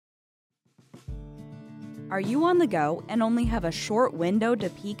Are you on the go and only have a short window to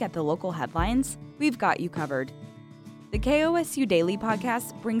peek at the local headlines? We've got you covered. The KOSU Daily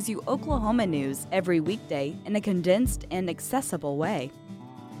Podcast brings you Oklahoma news every weekday in a condensed and accessible way.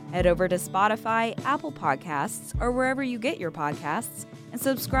 Head over to Spotify, Apple Podcasts, or wherever you get your podcasts, and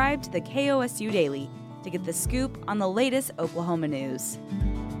subscribe to the KOSU Daily to get the scoop on the latest Oklahoma news.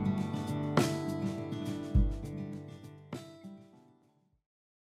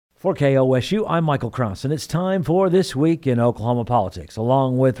 For KOSU, I'm Michael Cross, and it's time for This Week in Oklahoma Politics,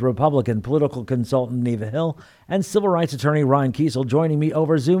 along with Republican political consultant Neva Hill and civil rights attorney Ryan Kiesel joining me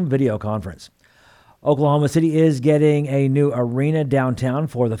over Zoom video conference. Oklahoma City is getting a new arena downtown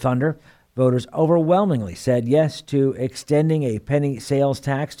for the Thunder. Voters overwhelmingly said yes to extending a penny sales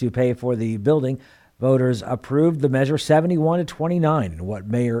tax to pay for the building. Voters approved the measure 71-29 in what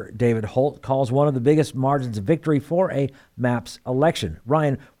Mayor David Holt calls one of the biggest margins of victory for a MAPS election.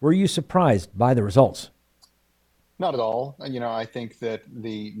 Ryan, were you surprised by the results? Not at all. I think that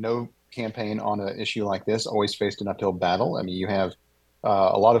the no campaign on an issue like this always faced an uphill battle. I mean, you have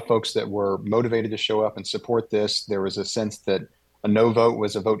a lot of folks that were motivated to show up and support this. There was a sense that a no vote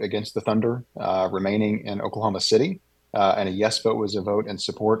was a vote against the Thunder remaining in Oklahoma City, and a yes vote was a vote in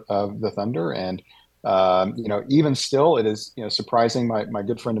support of the Thunder. And even still, it is surprising. My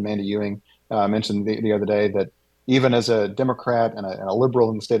good friend Amanda Ewing mentioned the other day that even as a Democrat and a liberal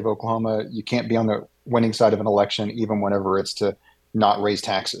in the state of Oklahoma, you can't be on the winning side of an election, even whenever it's to not raise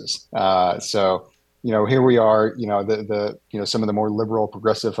taxes. Here we are. Some of the more liberal,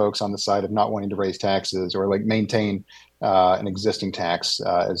 progressive folks on the side of not wanting to raise taxes or like maintain an existing tax,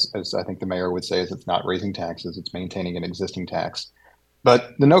 as I think the mayor would say, is it's not raising taxes, it's maintaining an existing tax.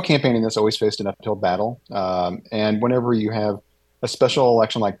 But the no campaigning has always faced an uphill battle. And whenever you have a special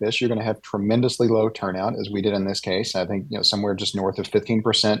election like this, you're going to have tremendously low turnout, as we did in this case. I think somewhere just north of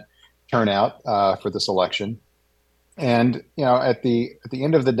 15% turnout for this election. And at the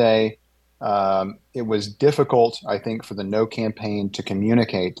end of the day, it was difficult, I think, for the no campaign to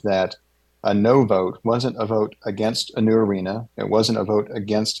communicate that a no vote wasn't a vote against a new arena. It wasn't a vote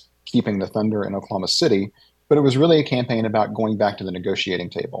against keeping the Thunder in Oklahoma City. But it was really a campaign about going back to the negotiating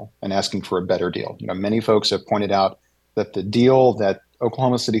table and asking for a better deal. Many folks have pointed out that the deal that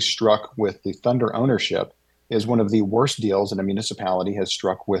Oklahoma City struck with the Thunder ownership is one of the worst deals that a municipality has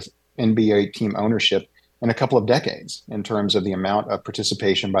struck with NBA team ownership in a couple of decades in terms of the amount of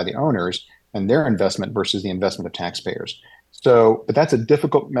participation by the owners and their investment versus the investment of taxpayers. But that's a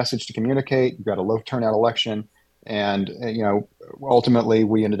difficult message to communicate. You've got a low turnout election. And, ultimately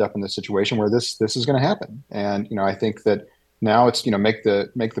we ended up in this situation where this is going to happen. And, I think that now it's, make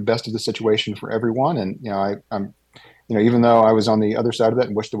the best of the situation for everyone. And, I'm even though I was on the other side of that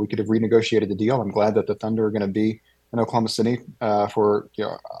and wish that we could have renegotiated the deal, I'm glad that the Thunder are going to be in Oklahoma City for,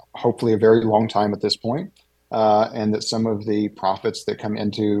 hopefully a very long time at this point. And that some of the profits that come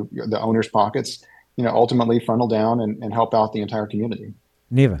into the owners' pockets, ultimately funnel down and help out the entire community.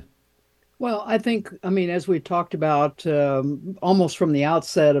 Neva. Well, I think, as we talked about almost from the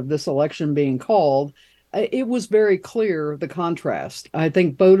outset of this election being called, it was very clear, the contrast. I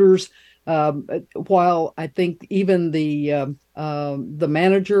think voters, while I think even the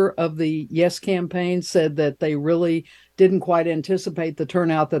manager of the Yes campaign said that they really didn't quite anticipate the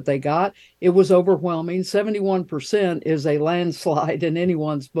turnout that they got, it was overwhelming. 71% is a landslide in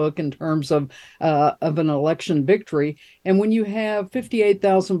anyone's book in terms of an election victory. And when you have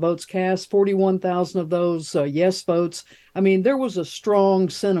 58,000 votes cast, 41,000 of those yes votes, there was a strong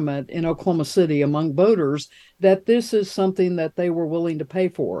sentiment in Oklahoma City among voters that this is something that they were willing to pay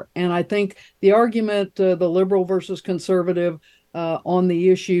for. And I think the argument, the liberal versus conservative, on the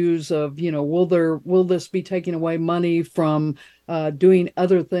issues of, will this be taking away money from doing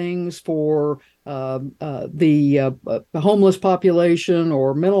other things for the homeless population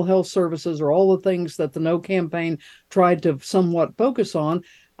or mental health services or all the things that the No campaign tried to somewhat focus on.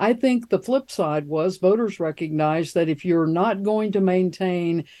 I think the flip side was voters recognized that if you're not going to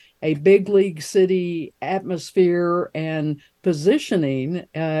maintain a big league city atmosphere and positioning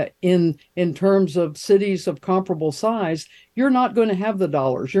in terms of cities of comparable size, you're not going to have the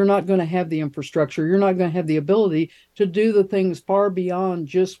dollars. You're not going to have the infrastructure. You're not going to have the ability to do the things far beyond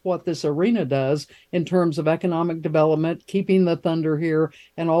just what this arena does in terms of economic development, keeping the Thunder here,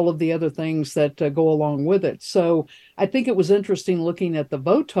 and all of the other things that go along with it. So I think it was interesting looking at the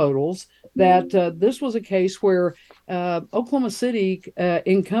vote totals that this was a case where Oklahoma City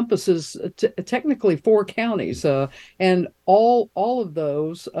encompasses technically 4 counties, and all of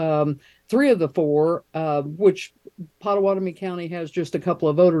those, three of the four, which Pottawatomie County has just a couple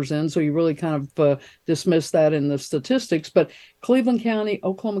of voters in, so you really kind of dismiss that in the statistics. But Cleveland County,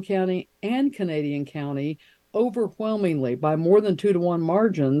 Oklahoma County, and Canadian County overwhelmingly, by more than 2-to-1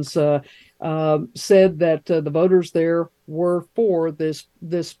 margins, said that the voters there were for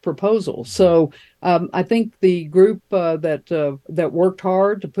this proposal. So I think the group that worked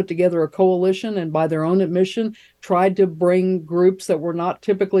hard to put together a coalition, and by their own admission, tried to bring groups that were not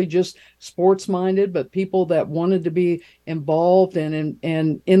typically just sports minded, but people that wanted to be involved and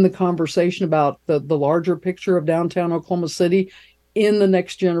in the conversation about the larger picture of downtown Oklahoma City in the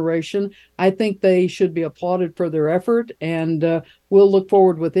next generation. I think they should be applauded for their effort, and we'll look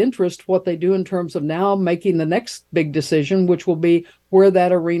forward with interest what they do in terms of now making the next big decision, which will be where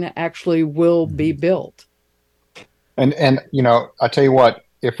that arena actually will be built. And I tell you what,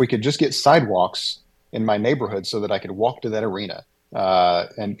 if we could just get sidewalks in my neighborhood so that I could walk to that arena,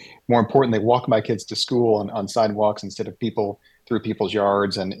 and more importantly, walk my kids to school on sidewalks instead of through people's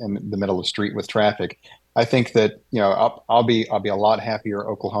yards and in the middle of the street with traffic, I think that I'll be a lot happier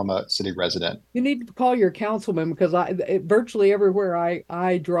Oklahoma City resident. You need to call your councilman, because virtually everywhere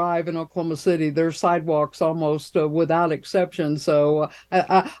I drive in Oklahoma City, there's sidewalks almost without exception. So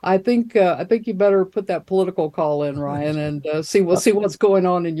I think you better put that political call in, Ryan, and see what's going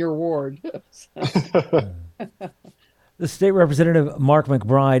on in your ward. The state representative, Mark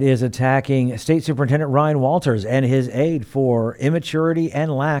McBride, is attacking State Superintendent Ryan Walters and his aide for immaturity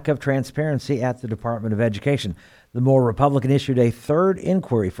and lack of transparency at the Department of Education. The more Republican issued a third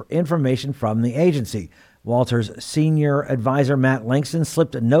inquiry for information from the agency. Walters' senior advisor, Matt Langston,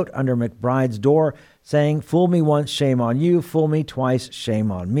 slipped a note under McBride's door saying, "Fool me once, shame on you. Fool me twice,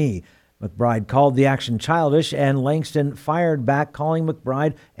 shame on me." McBride called the action childish, and Langston fired back, calling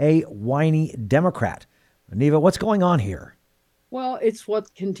McBride a whiny Democrat. Neva, what's going on here? Well, it's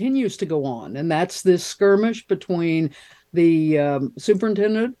what continues to go on, and that's this skirmish between the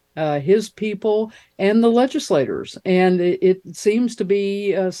superintendent, his people, and the legislators. And it seems to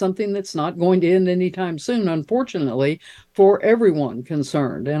be something that's not going to end anytime soon, unfortunately, for everyone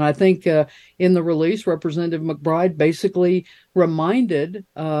concerned. And I think in the release, Representative McBride basically reminded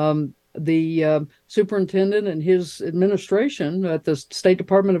the superintendent and his administration at the State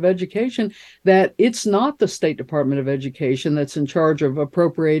Department of Education that it's not the State Department of Education that's in charge of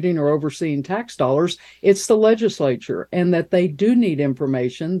appropriating or overseeing tax dollars. It's the legislature, and that they do need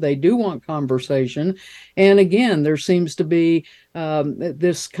information. They do want conversation. And again, there seems to be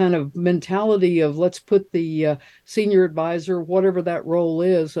this kind of mentality of, let's put the senior advisor, whatever that role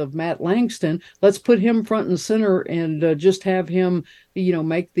is, of Matt Langston, let's put him front and center and just have him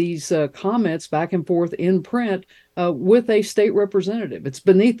make these comments back and forth in print with a state representative. It's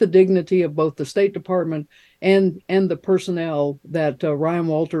beneath the dignity of both the State Department and the personnel that Ryan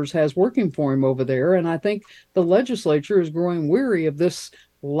Walters has working for him over there. And I think the legislature is growing weary of this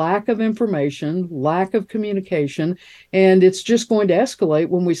lack of information, lack of communication, and it's just going to escalate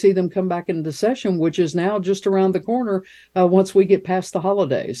when we see them come back into session, which is now just around the corner once we get past the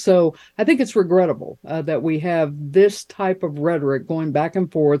holidays. So I think it's regrettable that we have this type of rhetoric going back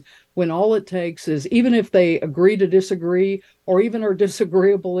and forth when all it takes is, even if they agree to disagree or even are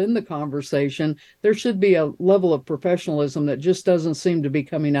disagreeable in the conversation, there should be a level of professionalism that just doesn't seem to be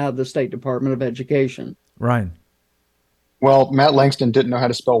coming out of the State Department of Education. Ryan. Well, Matt Langston didn't know how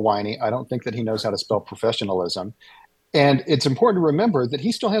to spell whiny. I don't think that he knows how to spell professionalism. And it's important to remember that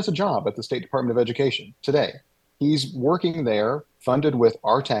he still has a job at the State Department of Education today. He's working there, funded with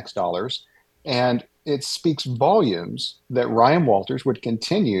our tax dollars, and it speaks volumes that Ryan Walters would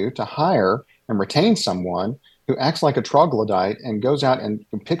continue to hire and retain someone who acts like a troglodyte and goes out and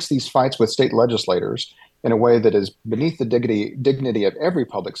picks these fights with state legislators in a way that is beneath the dignity of every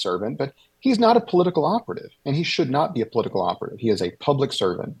public servant. But he's not a political operative, and he should not be a political operative. He is a public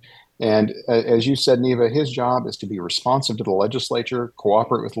servant. And as you said, Neva, his job is to be responsive to the legislature,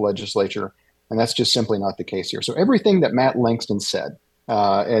 cooperate with the legislature, and that's just simply not the case here. So everything that Matt Langston said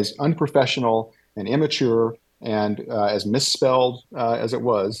as unprofessional and immature and as misspelled as it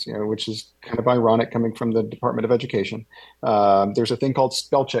was, which is kind of ironic coming from the Department of Education. There's a thing called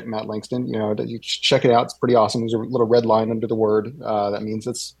spell check, Matt Langston. You check it out. It's pretty awesome. There's a little red line under the word. That means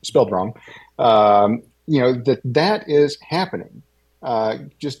it's spelled wrong. That is happening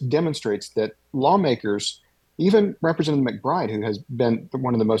just demonstrates that lawmakers, even Representative McBride, who has been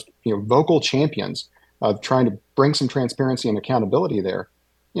one of the most vocal champions of trying to bring some transparency and accountability there,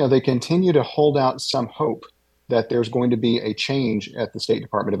 they continue to hold out some hope that there's going to be a change at the State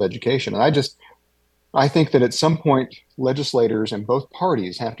Department of Education. And I think that at some point, legislators in both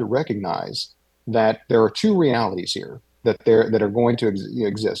parties have to recognize that there are two realities here. that are going to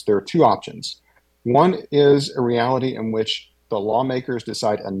exist. There are two options. One is a reality in which the lawmakers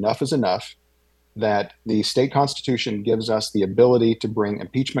decide enough is enough, that the state constitution gives us the ability to bring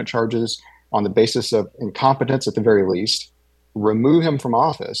impeachment charges on the basis of incompetence at the very least, remove him from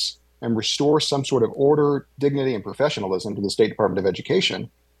office, and restore some sort of order, dignity, and professionalism to the State Department of Education,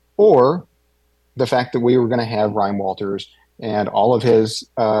 or the fact that we were going to have Ryan Walters and all of his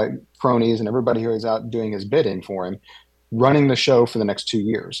cronies and everybody who is out doing his bidding for him running the show for the next 2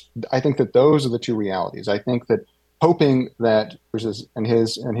 years. I think that those are the two realities. I think that hoping that and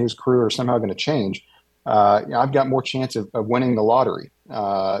his crew are somehow going to change, I've got more chance of winning the lottery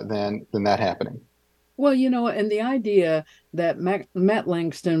than that happening. Well, and the idea that Matt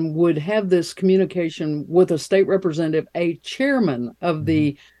Langston would have this communication with a state representative, a chairman of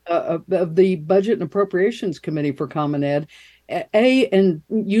the Budget and Appropriations Committee for Common Ed, and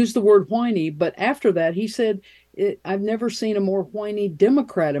use the word whiny, but after that he said, I've never seen a more whiny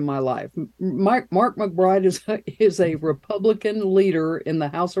Democrat in my life. Mark McBride is a Republican leader in the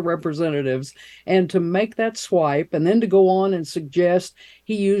House of Representatives, and to make that swipe and then to go on and suggest,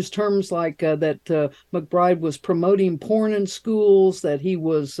 he used terms like that McBride was promoting porn in schools, that he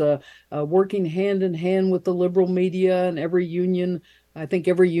was working hand in hand with the liberal media and every union. I think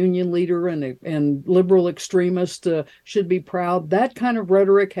every union leader and liberal extremist should be proud. That kind of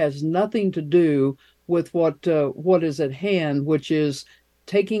rhetoric has nothing to do with what is at hand, which is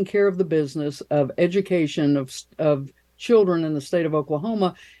taking care of the business of education of children in the state of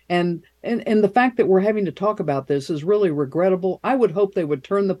Oklahoma. And the fact that we're having to talk about this is really regrettable. I would hope they would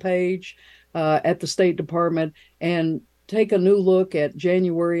turn the page at the State Department and take a new look at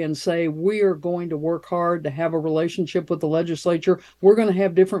January and say, we are going to work hard to have a relationship with the legislature. We're going to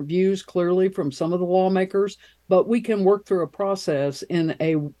have different views, clearly, from some of the lawmakers, but we can work through a process in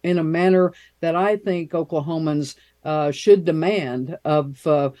a manner that I think Oklahomans should demand of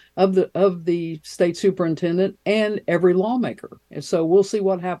the state superintendent and every lawmaker. And so we'll see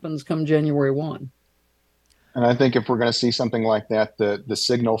what happens come January 1. And I think if we're going to see something like that, the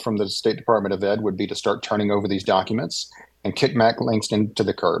signal from the State Department of Ed would be to start turning over these documents and kick Matt Langston to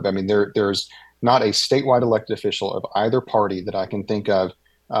the curb. I mean, there's not a statewide elected official of either party that I can think of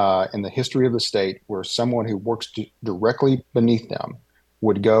in the history of the state where someone who works directly beneath them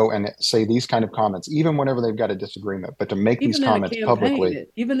would go and say these kind of comments, even whenever they've got a disagreement. But to make these comments publicly,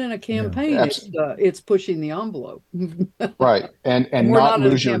 even in a campaign, it's pushing the envelope. Right, and not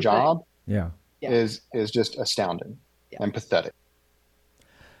lose your job. Yeah. is just astounding and pathetic.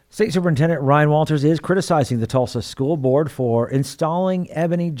 State Superintendent Ryan Walters is criticizing the Tulsa School Board for installing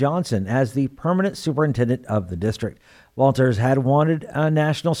Ebony Johnson as the permanent superintendent of the district. Walters had wanted a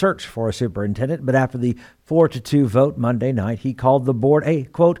national search for a superintendent, but after the 4-2 vote Monday night, he called the board a,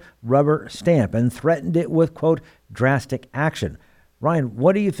 quote, rubber stamp and threatened it with, quote, drastic action. Ryan,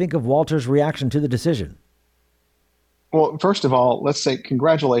 what do you think of Walters' reaction to the decision? Well, first of all, let's say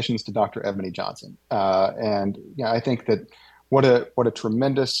congratulations to Dr. Ebony Johnson. And I think that what a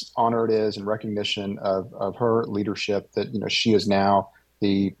tremendous honor it is and recognition of her leadership that, she is now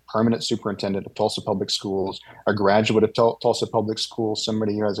the permanent superintendent of Tulsa Public Schools, a graduate of Tulsa Public Schools,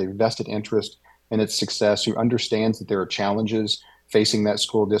 somebody who has a vested interest in its success, who understands that there are challenges facing that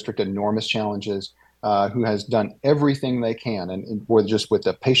school district, enormous challenges, who has done everything they can and with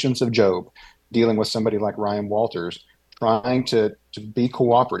the patience of Job, dealing with somebody like Ryan Walters, trying to be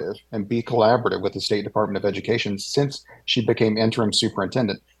cooperative and be collaborative with the State Department of Education since she became interim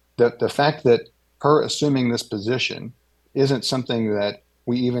superintendent. The fact that her assuming this position isn't something that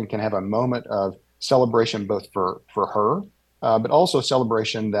we even can have a moment of celebration both for her, but also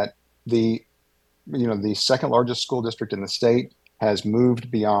celebration that the second largest school district in the state has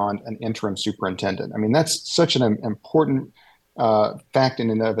moved beyond an interim superintendent. I mean, that's such an important fact in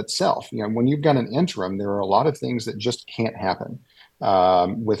and of itself. When you've got an interim, there are a lot of things that just can't happen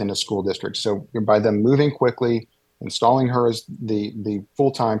within a school district. So by them moving quickly, installing her as the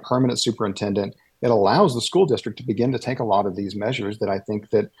full-time permanent superintendent, it allows the school district to begin to take a lot of these measures that I think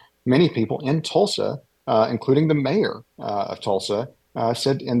that many people in Tulsa, including the mayor of Tulsa,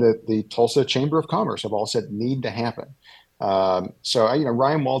 said in the Tulsa Chamber of Commerce have all said need to happen. So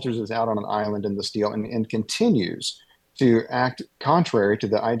Ryan Walters is out on an island in this deal and continues to act contrary to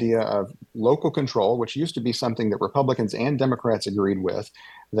the idea of local control, which used to be something that Republicans and Democrats agreed with,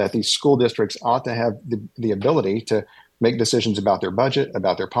 that these school districts ought to have the ability to make decisions about their budget,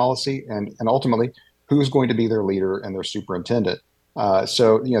 about their policy, and ultimately who's going to be their leader and their superintendent.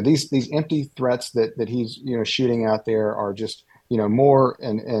 So these empty threats that he's shooting out there are just more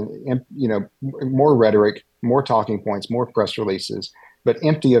and more rhetoric, more talking points, more press releases, but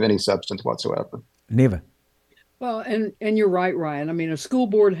empty of any substance whatsoever. Neva. Well, and you're right, Ryan. I mean, a school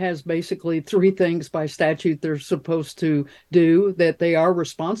board has basically three things by statute they're supposed to do that they are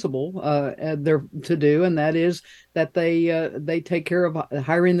responsible to do, and that is that they take care of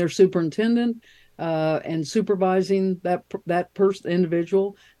hiring their superintendent and supervising that person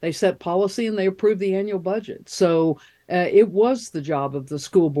individual. They set policy and they approve the annual budget. So it was the job of the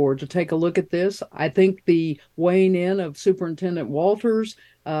school board to take a look at this. I think the weighing in of Superintendent Walters,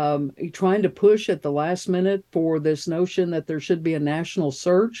 trying to push at the last minute for this notion that there should be a national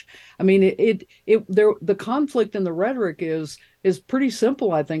search. I mean, the conflict in the rhetoric is pretty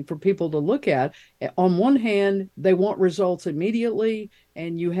simple, I think, for people to look at. On one hand, they want results immediately,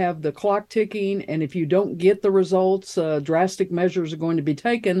 and you have the clock ticking, and if you don't get the results, drastic measures are going to be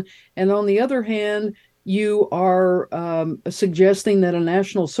taken. And on the other hand, you are suggesting that a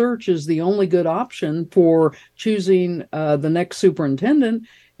national search is the only good option for choosing the next superintendent.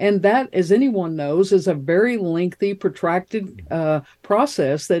 And that, as anyone knows, is a very lengthy, protracted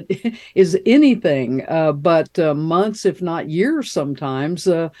process that is anything but months, if not years sometimes,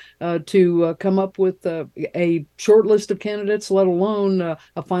 to come up with a short list of candidates, let alone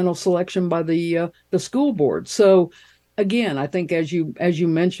a final selection by the school board. So again, I think as you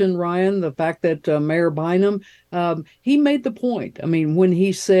mentioned, Ryan, the fact that Mayor Bynum, he made the point. I mean, when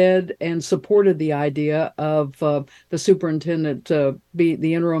he said and supported the idea of the superintendent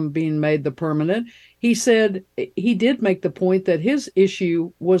the interim being made the permanent, he said he did make the point that his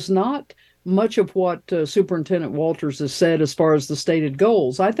issue was not much of what Superintendent Walters has said as far as the stated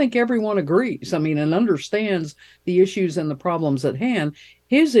goals. I think everyone agrees, I mean, and understands the issues and the problems at hand.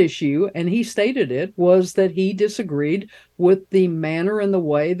 His issue, and he stated it, was that he disagreed with the manner and the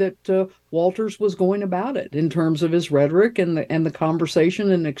way that Walters was going about it in terms of his rhetoric and the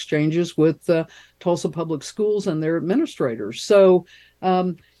conversation and exchanges with Tulsa Public Schools and their administrators. So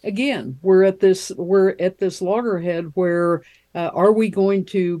again, we're at this loggerhead where are we going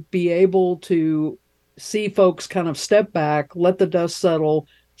to be able to see folks kind of step back, let the dust settle,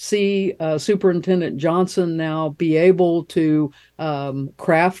 see Superintendent Johnson now be able to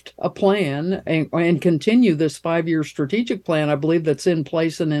craft a plan and continue this 5-year strategic plan, I believe, that's in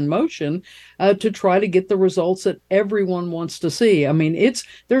place and in motion to try to get the results that everyone wants to see. I mean,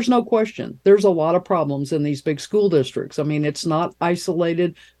 there's no question. There's a lot of problems in these big school districts. I mean, it's not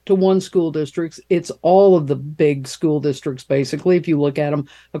isolated to one school district. It's all of the big school districts, basically, if you look at them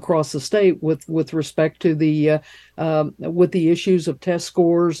across the state with respect to the issues of test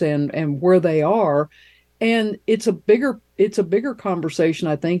scores and where they are. And it's a bigger conversation,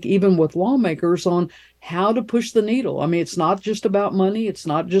 I think, even with lawmakers on how to push the needle. I mean, it's not just about money. It's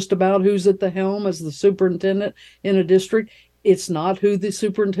not just about who's at the helm as the superintendent in a district. It's not who the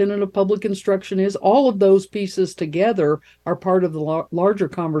superintendent of public instruction is. All of those pieces together are part of the larger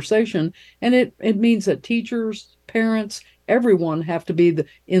conversation. And it means that teachers, parents, everyone have to be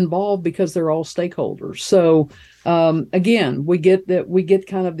involved because they're all stakeholders. So again, we get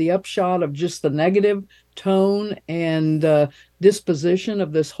kind of the upshot of just the negative tone and disposition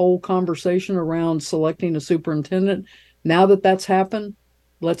of this whole conversation around selecting a superintendent. Now that that's happened,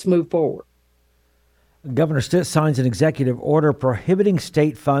 let's move forward. Governor Stitt signs an executive order prohibiting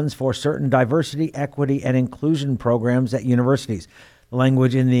state funds for certain diversity, equity, and inclusion programs at universities. The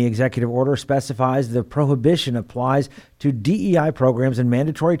language in the executive order specifies the prohibition applies to DEI programs and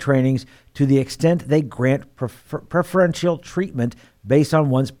mandatory trainings to the extent they grant preferential treatment based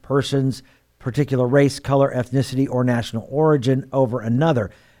on one person's particular race, color, ethnicity, or national origin over another.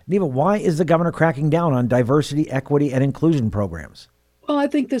 Neva, why is the governor cracking down on diversity, equity, and inclusion programs? Well, I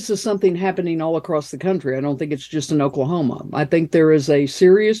think this is something happening all across the country. I don't think it's just in Oklahoma. I think there is a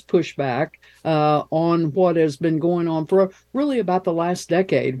serious pushback on what has been going on for really about the last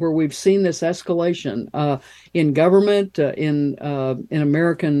decade, where we've seen this escalation in government, in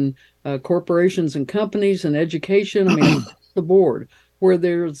American corporations and companies and education. I mean, the board, where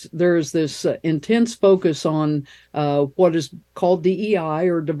there's this intense focus on what is called DEI,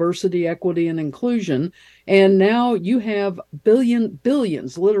 or diversity, equity, and inclusion. And now you have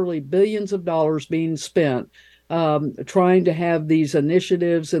billions, literally billions of dollars being spent trying to have these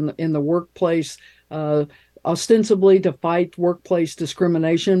initiatives in the workplace, ostensibly to fight workplace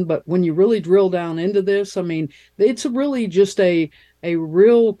discrimination. But when you really drill down into this, I mean, it's really just a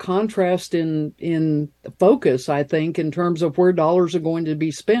real contrast in focus, I think, in terms of where dollars are going to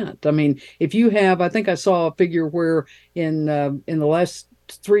be spent. I mean, if you have, I think I saw a figure where in the last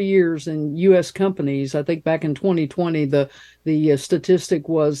 3 years in U.S. companies, I think back in 2020, the statistic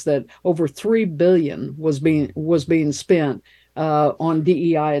was that over $3 billion was being spent on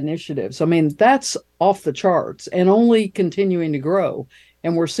DEI initiatives. I mean, that's off the charts and only continuing to grow.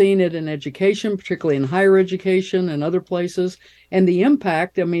 and we're seeing it in education, particularly in higher education and other places. And the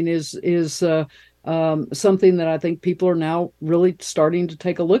impact, I mean, is something that I think people are now really starting to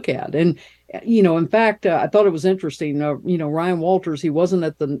take a look at. And in fact, I thought it was interesting. Ryan Walters, he wasn't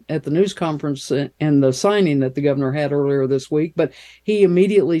at the news conference and the signing that the governor had earlier this week, but he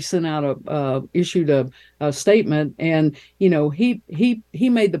immediately sent out issued a statement, and he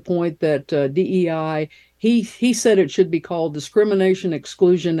made the point that DEI. He said it should be called discrimination,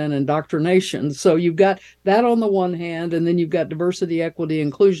 exclusion, and indoctrination. So you've got that on the one hand, and then you've got diversity, equity,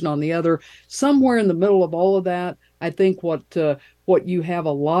 inclusion on the other. Somewhere in the middle of all of that, I think what you have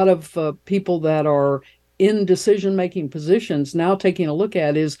a lot of people that are in decision-making positions now taking a look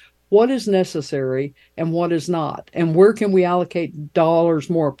at is what is necessary and what is not, and where can we allocate dollars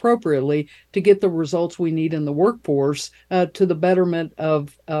more appropriately to get the results we need in the workforce to the betterment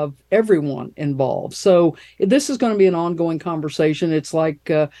of everyone involved. So this is going to be an ongoing conversation. It's like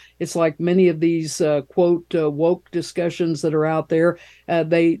many of these quote woke discussions that are out there.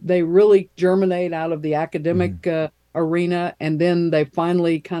 They really germinate out of the academic arena, and then they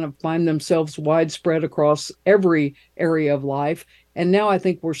finally kind of find themselves widespread across every area of life. And now I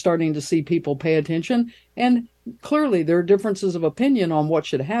think we're starting to see people pay attention. And clearly there are differences of opinion on what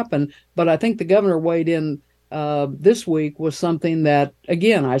should happen. But I think the governor weighed in this week with something that,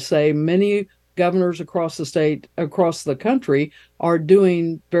 again, I say many governors across the state, across the country, are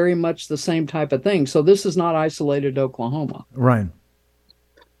doing very much the same type of thing. So this is not isolated to Oklahoma. Ryan.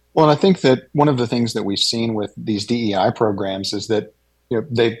 Well, and I think that one of the things that we've seen with these DEI programs is that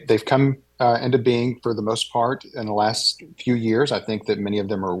they've come into being for the most part in the last few years. I think that many of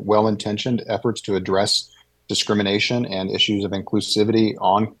them are well-intentioned efforts to address discrimination and issues of inclusivity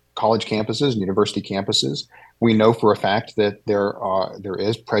on college campuses and university campuses. We know for a fact that there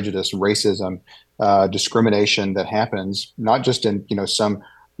is prejudice, racism, discrimination that happens not just in some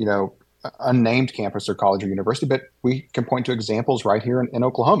unnamed campus or college or university, but we can point to examples right here in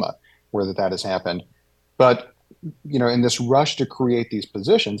Oklahoma where that has happened. But in this rush to create these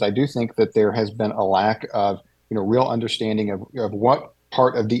positions, I do think that there has been a lack of real understanding of what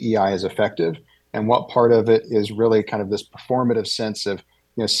part of DEI is effective and what part of it is really kind of this performative sense of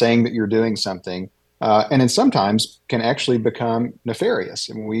saying that you're doing something, and then sometimes can actually become nefarious.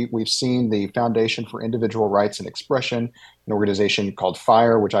 And we've seen the Foundation for Individual Rights and Expression, an organization called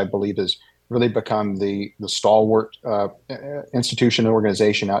FIRE, which I believe has really become the stalwart institution and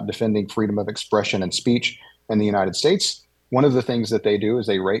organization out defending freedom of expression and speech in the United States. One of the things that they do is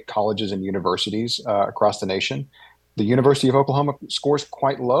they rate colleges and universities across the nation. The University of Oklahoma scores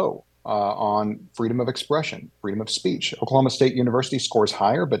quite low on freedom of expression, freedom of speech. Oklahoma State University scores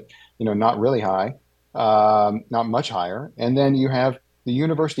higher, but not really high, not much higher. And then you have the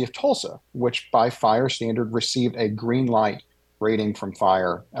University of Tulsa, which by FIRE standard received a green light rating from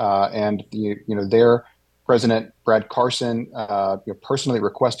FIRE, and their president Brad Carson personally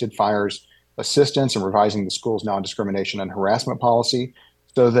requested FIRE's assistance in revising the school's non-discrimination and harassment policy,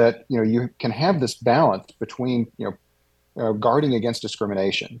 so that you can have this balance between guarding against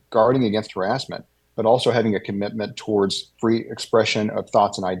discrimination, guarding against harassment, but also having a commitment towards free expression of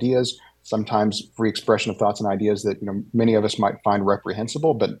thoughts and ideas. Sometimes free expression of thoughts and ideas that many of us might find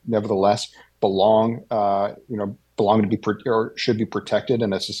reprehensible, but nevertheless belong to be or should be protected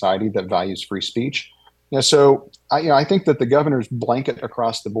in a society that values free speech. So I think that the governor's blanket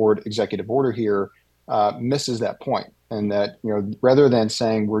across the board executive order here misses that point, and that rather than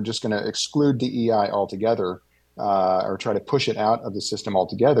saying we're just going to exclude DEI altogether or try to push it out of the system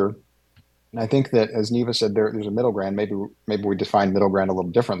altogether. And I think that, as Neva said, there's a middle ground. Maybe we define middle ground a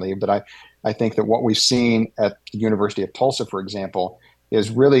little differently, but I think that what we've seen at the University of Tulsa, for example, is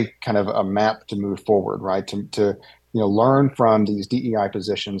really kind of a map to move forward, right? To learn from these DEI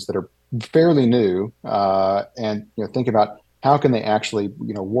positions that are fairly new, and think about how can they actually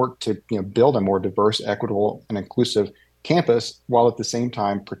work to build a more diverse, equitable, and inclusive campus while at the same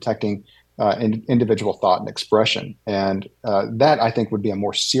time protecting individual thought and expression. And that, I think, would be a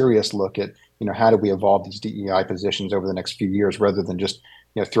more serious look at how do we evolve these DEI positions over the next few years, rather than just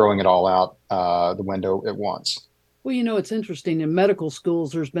throwing it all out the window at once. Well, it's interesting. In medical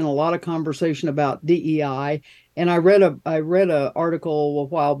schools, there's been a lot of conversation about DEI, and I read a article a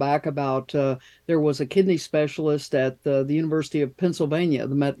while back about there was a kidney specialist at the University of Pennsylvania,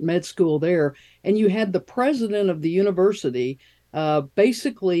 the med school there, and you had the president of the university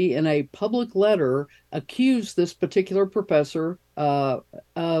basically in a public letter accused this particular professor of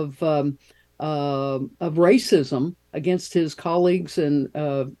racism against his colleagues and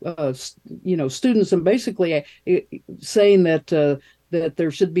students, and basically saying that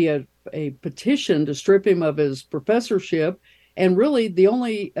there should be a petition to strip him of his professorship And really, the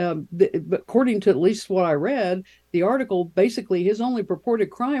only, according to at least what I read, the article, basically his only purported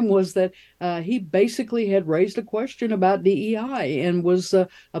crime was that he basically had raised a question about DEI and was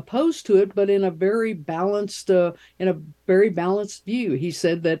opposed to it, but in a very balanced view. He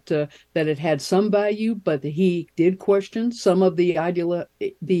said that that it had some value, but he did question some of the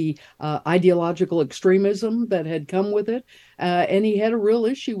ideological extremism that had come with it. And he had a real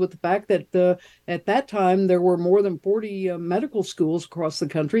issue with the fact that at that time there were more than 40 medical schools across the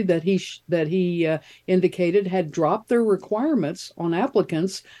country that he indicated had dropped their requirements on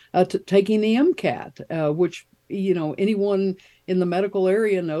applicants to taking the MCAT, which anyone in the medical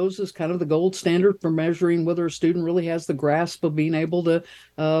area knows is kind of the gold standard for measuring whether a student really has the grasp of being able to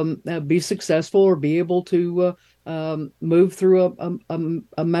be successful or be able to move through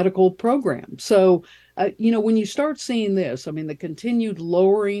a medical program. So, when you start seeing this, I mean, the continued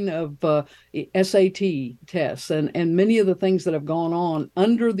lowering of SAT tests and many of the things that have gone on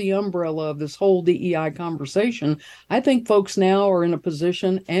under the umbrella of this whole DEI conversation, I think folks now are in a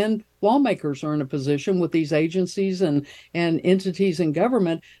position, and lawmakers are in a position with these agencies and entities in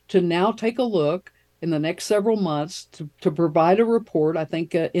government, to now take a look in the next several months to provide a report. I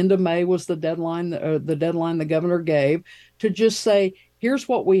think end of May was the deadline the governor gave, to just say, here's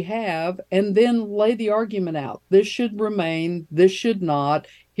what we have, and then lay the argument out. This should remain, this should not,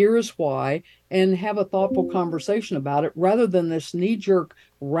 here is why, and have a thoughtful conversation about it, rather than this knee-jerk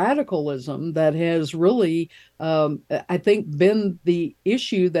radicalism that has really, I think, been the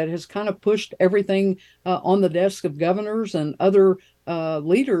issue that has kind of pushed everything on the desk of governors and other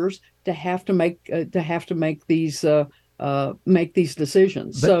leaders to have to make these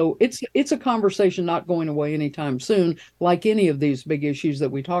decisions. So it's a conversation not going away anytime soon, like any of these big issues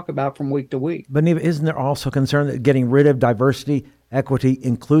that we talk about from week to week. But Neva, isn't there also concern that getting rid of diversity, equity,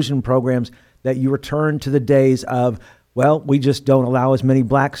 inclusion programs, that you return to the days of, well, we just don't allow as many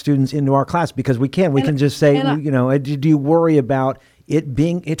black students into our class because we can. We can just say, do you worry about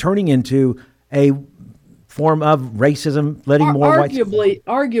it turning into a form of racism, letting more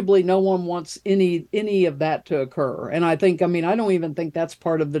arguably no one wants any of that to occur. And I think, I don't even think that's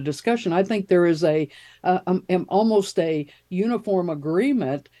part of the discussion. I think there is almost a uniform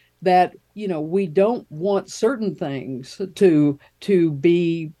agreement that, we don't want certain things to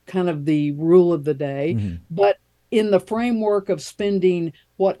be kind of the rule of the day, mm-hmm. but in the framework of spending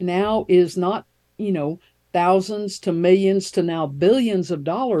what now is not, thousands to millions to now billions of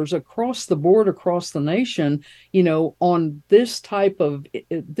dollars across the board, across the nation, on this type of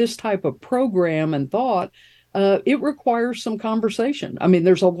program and thought, it requires some conversation.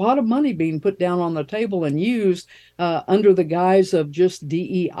 There's a lot of money being put down on the table and used under the guise of just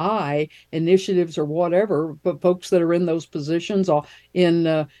DEI initiatives or whatever, but folks that are in those positions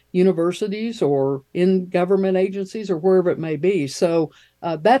in universities or in government agencies or wherever it may be. So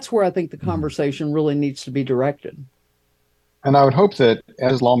that's where I think the conversation really needs to be directed. And I would hope that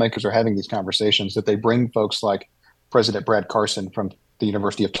as lawmakers are having these conversations, that they bring folks like President Brad Carson from the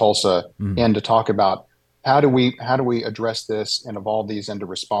University of Tulsa in to talk about how do we address this and evolve these into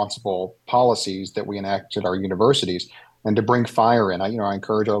responsible policies that we enact at our universities, and to bring FIRE in. I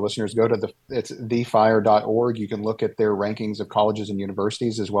encourage our listeners, go to it's thefire.org. You can look at their rankings of colleges and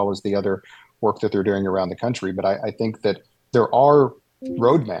universities, as well as the other work that they're doing around the country. But I think that there are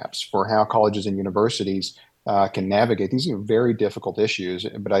roadmaps for how colleges and universities can navigate. These are very difficult issues,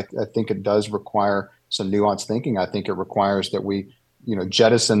 but I think it does require some nuanced thinking. I think it requires that we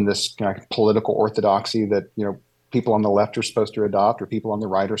jettison this kind of political orthodoxy that, people on the left are supposed to adopt or people on the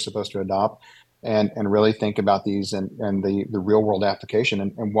right are supposed to adopt, and really think about these and the real world application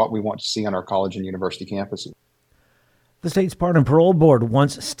and what we want to see on our college and university campuses. The state's Pardon and Parole Board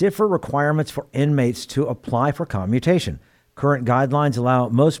wants stiffer requirements for inmates to apply for commutation. Current guidelines allow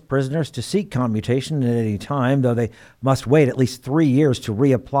most prisoners to seek commutation at any time, though they must wait at least 3 years to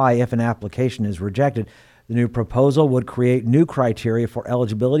reapply if an application is rejected. The new proposal would create new criteria for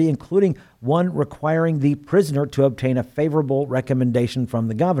eligibility, including one requiring the prisoner to obtain a favorable recommendation from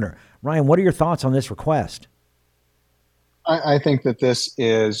the governor. Ryan, what are your thoughts on this request? I think that this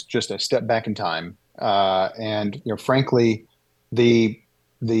is just a step back in time. And frankly, the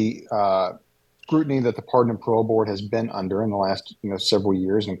scrutiny that the Pardon and Parole Board has been under in the last several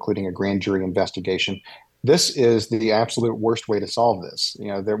years, including a grand jury investigation, this is the absolute worst way to solve this.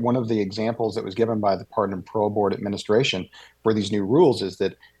 One of the examples that was given by the Pardon and Parole Board administration for these new rules is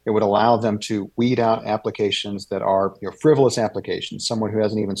that it would allow them to weed out applications that are frivolous applications, someone who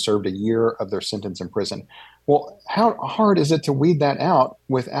hasn't even served a year of their sentence in prison. Well, how hard is it to weed that out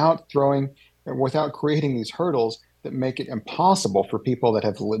without creating these hurdles that make it impossible for people that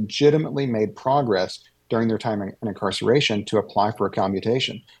have legitimately made progress during their time in incarceration to apply for a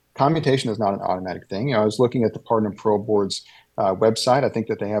commutation. Commutation is not an automatic thing. I was looking at the Pardon and Parole Board's website. I think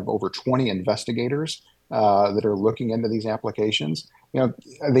that they have over 20 investigators that are looking into these applications.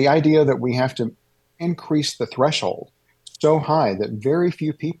 The idea that we have to increase the threshold so high that very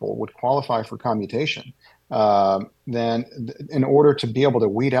few people would qualify for commutation, then in order to be able to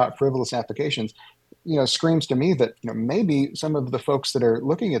weed out frivolous applications, screams to me that maybe some of the folks that are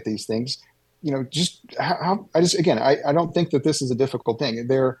looking at these things, I don't think that this is a difficult thing.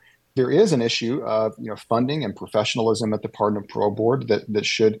 There is an issue of funding and professionalism at the Pardon and Parole Board that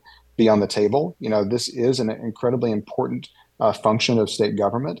should be on the table. This is an incredibly important function of state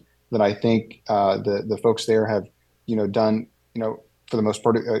government that I think the folks there have done for the most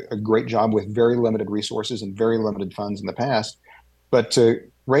part a great job with very limited resources and very limited funds in the past. But to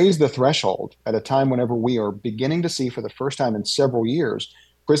raise the threshold at a time whenever we are beginning to see for the first time in several years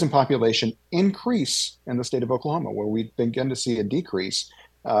prison population increase in the state of Oklahoma, where we begin to see a decrease,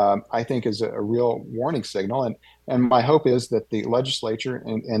 I think is a real warning signal. And my hope is that the legislature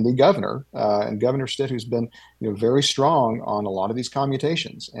and the governor and Governor Stitt, who's been very strong on a lot of these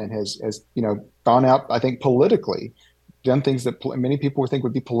commutations and has gone out, I think, politically, done things that many people would think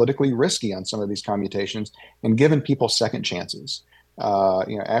would be politically risky on some of these commutations, and given people second chances.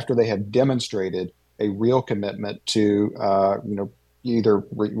 After they have demonstrated a real commitment to either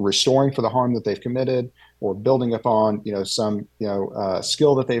restoring for the harm that they've committed, or building upon some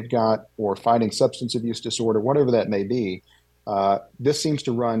skill that they've got, or fighting substance abuse disorder, whatever that may be. This seems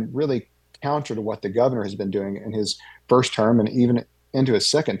to run really counter to what the governor has been doing in his first term and even into his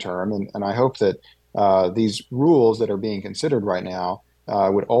second term. And I hope that these rules that are being considered right now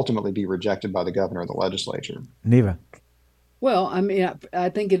would ultimately be rejected by the governor and the legislature. Neva. Well, I mean, I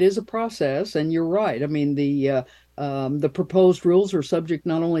think it is a process, and you're right. I mean, the proposed rules are subject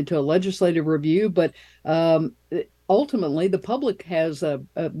not only to a legislative review, but ultimately the public has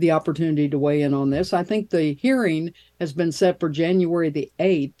the opportunity to weigh in on this. I think the hearing has been set for January the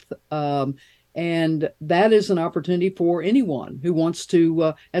 8th. And that is an opportunity for anyone who wants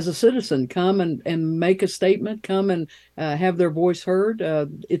to, as a citizen, come and make a statement, come and have their voice heard.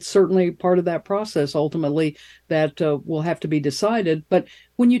 It's certainly part of that process, ultimately, that will have to be decided. But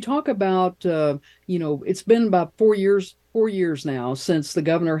when you talk about, it's been about 4 years now since the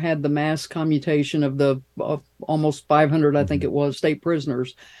governor had the mass commutation of the almost 500, I think it was, state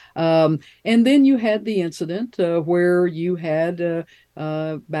prisoners. And then you had the incident where you had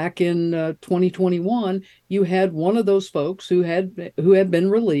back in 2021, you had one of those folks who had been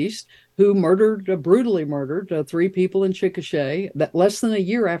released, who brutally murdered 3 people in Chickasha that less than a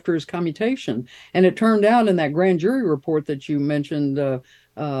year after his commutation. And it turned out in that grand jury report that you mentioned,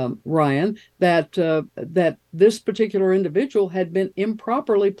 Ryan, that this particular individual had been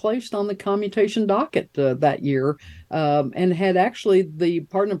improperly placed on the commutation docket that year, and had actually, the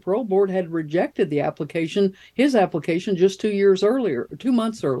Pardon and Parole Board had rejected his application just 2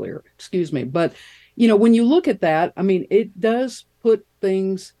 months earlier, excuse me. But, when you look at that, I mean, it does put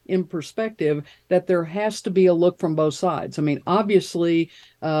things in perspective that there has to be a look from both sides. I mean, obviously,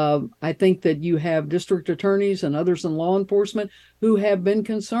 I think that you have district attorneys and others in law enforcement who have been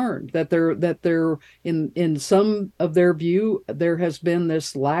concerned that they're in some of their view, there has been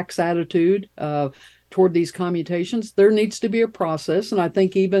this lax attitude toward these commutations. There needs to be a process. And I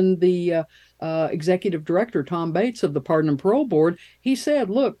think even the executive director, Tom Bates of the Pardon and Parole Board, he said,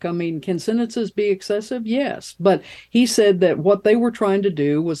 look, I mean, can sentences be excessive? Yes. But he said that what they were trying to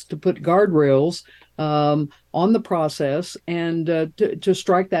do was to put guardrails on the process and to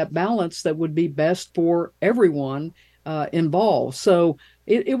strike that balance that would be best for everyone involved. So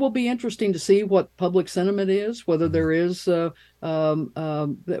it will be interesting to see what public sentiment is, whether there is whether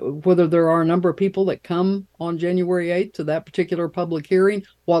there are a number of people that come on January 8th to that particular public hearing,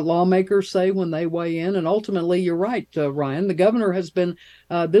 what lawmakers say when they weigh in. And ultimately, you're right, Ryan, the governor has been,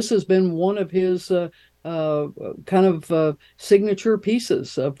 this has been one of his signature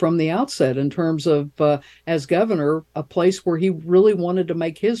pieces from the outset in terms of, as governor, a place where he really wanted to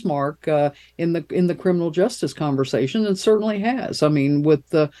make his mark in the criminal justice conversation, and certainly has. I mean,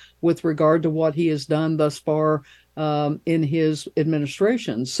 with regard to what he has done thus far in his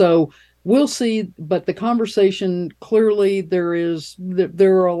administration. So we'll see, but the conversation, clearly there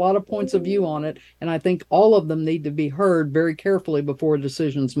are a lot of points of view on it, and I think all of them need to be heard very carefully before a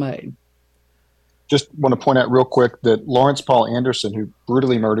decision's made. Just want to point out real quick that Lawrence Paul Anderson, who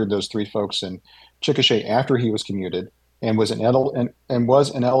brutally murdered those 3 folks in Chickasha after he was commuted and was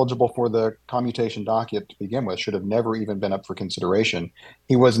ineligible for the commutation docket to begin with, should have never even been up for consideration.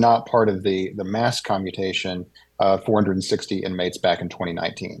 He was not part of the mass commutation of 460 inmates back in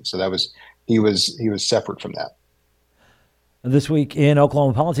 2019. So that was he was separate from that. This week in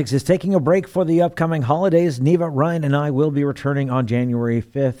Oklahoma Politics is taking a break for the upcoming holidays. Neva, Ryan, and I will be returning on January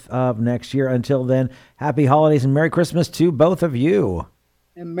 5th of next year. Until then, happy holidays and Merry Christmas to both of you.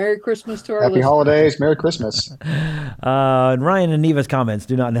 And Merry Christmas to our Happy listeners. holidays. Merry Christmas. And Ryan and Neva's comments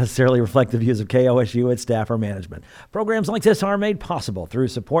do not necessarily reflect the views of KOSU, its staff, or management. Programs like this are made possible through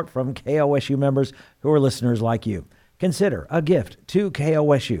support from KOSU members who are listeners like you. Consider a gift to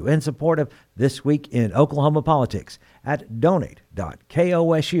KOSU in support of This Week in Oklahoma Politics at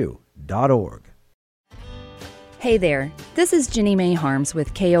donate.kosu.org. Hey there, this is Jenny Mae Harms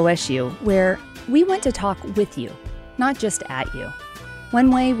with KOSU, where we want to talk with you, not just at you.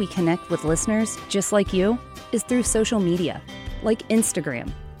 One way we connect with listeners just like you is through social media, like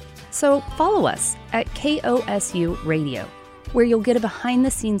Instagram. So follow us at KOSU Radio, where you'll get a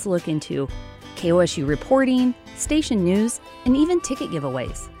behind-the-scenes look into KOSU reporting, station news, and even ticket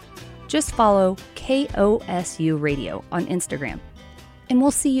giveaways. Just follow KOSU Radio on Instagram, and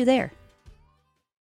we'll see you there.